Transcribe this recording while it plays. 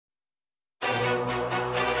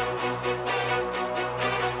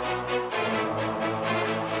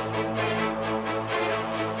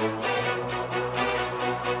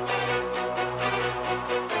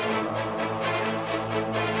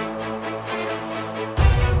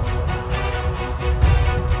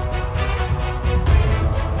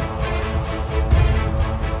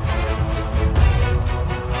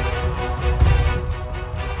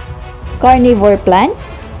Carnivore plant?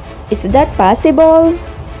 Is that possible?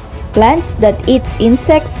 Plants that eat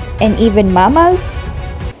insects and even mammals?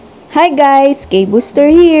 Hi guys, K-Booster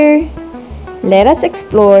here. Let us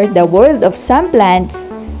explore the world of some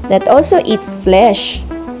plants that also eats flesh.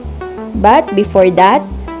 But before that,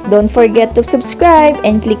 don't forget to subscribe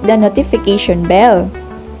and click the notification bell.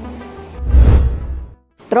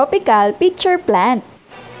 Tropical pitcher plant.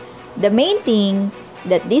 The main thing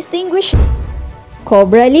that distinguishes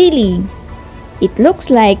cobra lily. It looks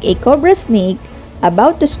like a cobra snake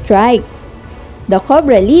about to strike. The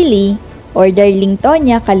cobra lily, or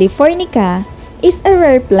Darlingtonia californica, is a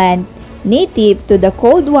rare plant native to the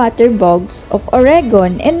cold water bogs of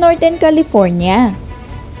Oregon and Northern California.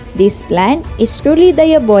 This plant is truly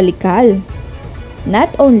diabolical.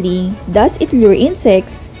 Not only does it lure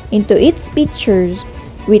insects into its pitchers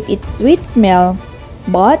with its sweet smell,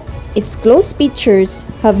 but its closed pitchers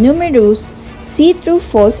have numerous see-through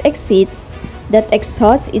false exits that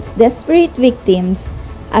exhaust its desperate victims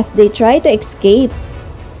as they try to escape.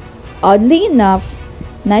 Oddly enough,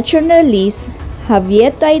 naturalists have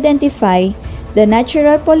yet to identify the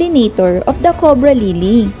natural pollinator of the cobra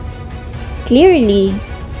lily. Clearly,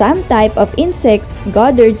 some type of insects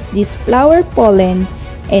gathers this flower pollen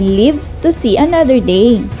and lives to see another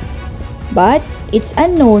day. But it's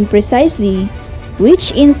unknown precisely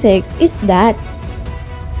which insects is that.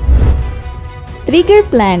 Trigger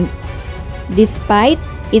plant. Despite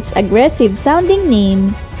its aggressive-sounding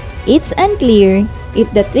name, it's unclear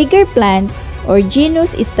if the trigger plant or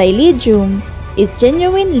genus Stylidium is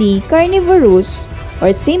genuinely carnivorous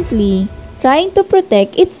or simply trying to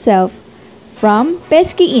protect itself from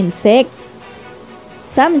pesky insects.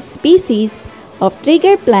 Some species of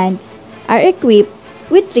trigger plants are equipped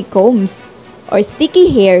with trichomes or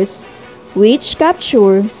sticky hairs which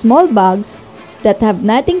capture small bugs that have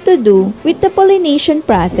nothing to do with the pollination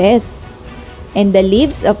process. And the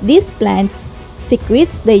leaves of these plants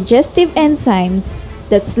secretes digestive enzymes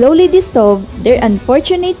that slowly dissolve their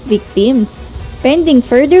unfortunate victims. Pending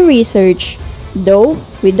further research, though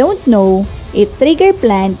we don't know if trigger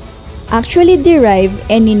plants actually derive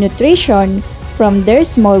any nutrition from their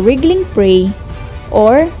small wriggling prey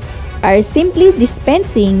or are simply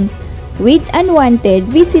dispensing with unwanted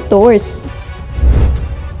visitors.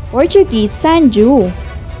 Portuguese sundew.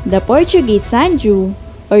 The Portuguese sundew,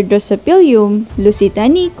 or Drosophilum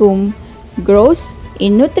lusitanicum, grows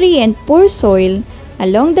in nutrient-poor soil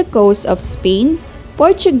along the coast of Spain,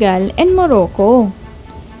 Portugal, and Morocco.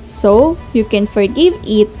 So, you can forgive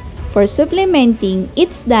it for supplementing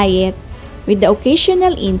its diet with the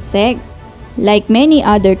occasional insect. Like many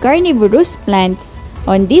other carnivorous plants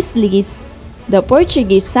on this list, the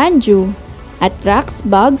Portuguese sundew attracts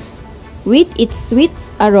bugs with its sweet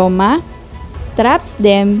aroma, traps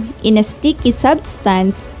them in a sticky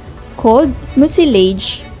substance called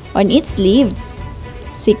mucilage on its leaves,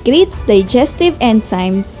 secretes digestive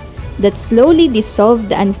enzymes that slowly dissolve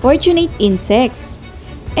the unfortunate insects,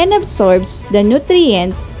 and absorbs the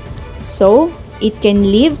nutrients so it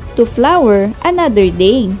can live to flower another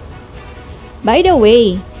day. By the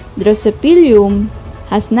way, Drosophilum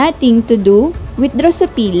has nothing to do with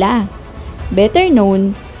Drosophila, better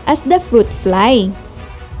known as the fruit fly.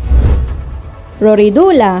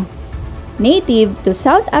 Roridula. Native to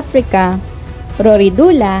South Africa,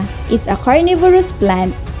 roridula is a carnivorous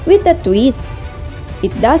plant with a twist. It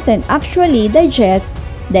doesn't actually digest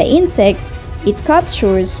the insects it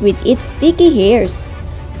captures with its sticky hairs,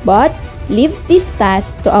 but leaves this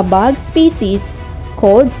task to a bug species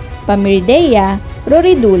called Pamiridaea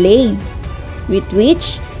roridulae, with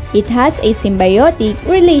which it has a symbiotic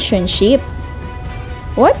relationship.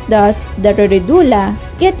 What does the roridula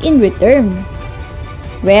get in return?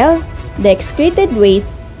 Well, the excreted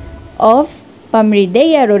waste of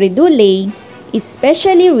Pamiridaea roridulae is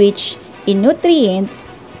specially rich in nutrients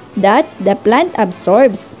that the plant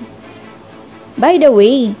absorbs. By the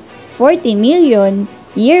way, 40 million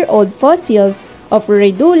year-old fossils of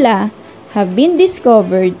roridula have been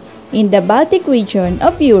discovered in the Baltic region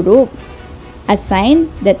of Europe, a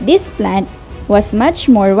sign that this plant was much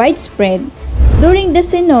more widespread during the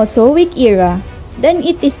Cenozoic era than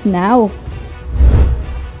it is now.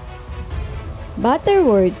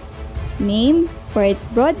 Butterwort, named for its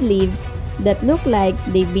broad leaves that look like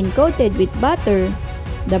they've been coated with butter.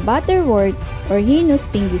 The butterwort, or Hinus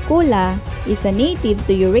pingicula, is a native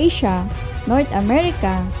to Eurasia, North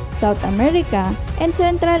America, South America, and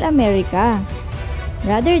Central America.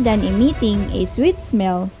 Rather than emitting a sweet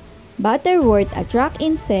smell, butterwort attract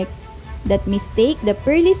insects that mistake the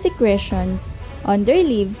pearly secretions on their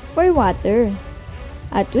leaves for water,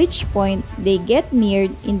 at which point they get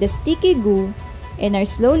mired in the sticky goo and are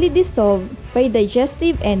slowly dissolved by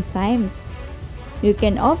digestive enzymes. You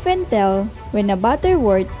can often tell when a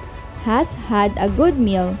butterwort has had a good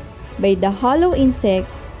meal by the hollow insect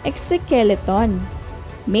exoskeleton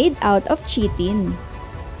made out of chitin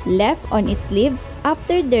left on its leaves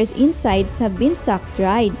after their insides have been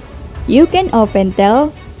suck-dried. You can often tell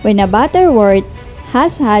when a butterwort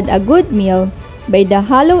has had a good meal by the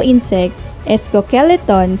hollow insect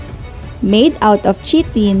exoskeletons made out of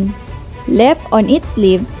chitin left on its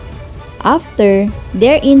leaves after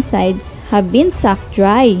their insides have been sucked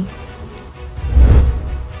dry.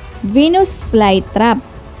 Venus flytrap.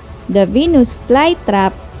 The Venus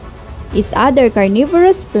flytrap is other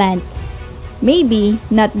carnivorous plants. Maybe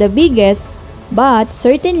not the biggest, but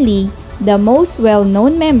certainly the most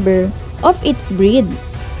well-known member of its breed.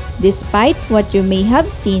 Despite what you may have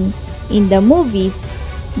seen in the movies,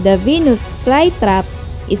 the Venus flytrap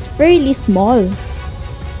is fairly small.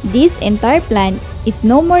 This entire plant is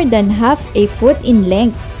no more than half a foot in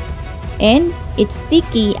length, and its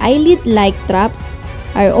sticky eyelid-like traps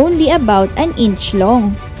are only about an inch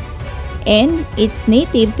long. And it's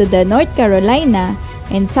native to the North Carolina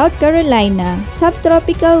and South Carolina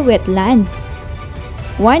subtropical wetlands.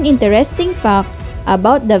 One interesting fact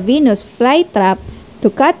about the Venus flytrap: to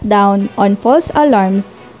cut down on false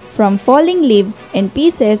alarms from falling leaves and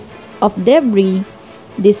pieces of debris,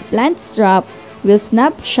 this plant's trap will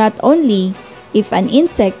snap shut only if an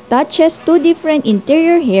insect touches two different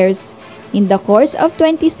interior hairs in the course of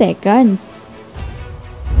 20 seconds.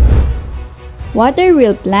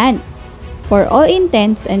 Waterwheel plant. For all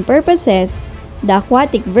intents and purposes, the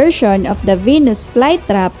aquatic version of the Venus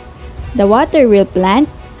flytrap, the waterwheel plant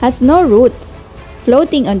has no roots,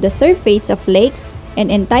 floating on the surface of lakes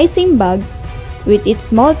and enticing bugs with its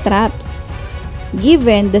small traps.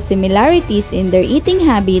 Given the similarities in their eating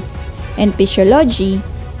habits and physiology,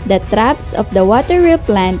 the traps of the waterwheel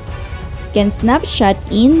plant can snap shut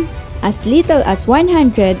in as little as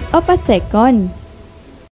 100 of a second.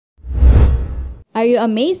 Are you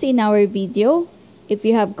amazed in our video? If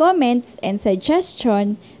you have comments and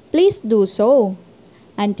suggestions, please do so.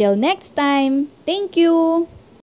 Until next time, thank you!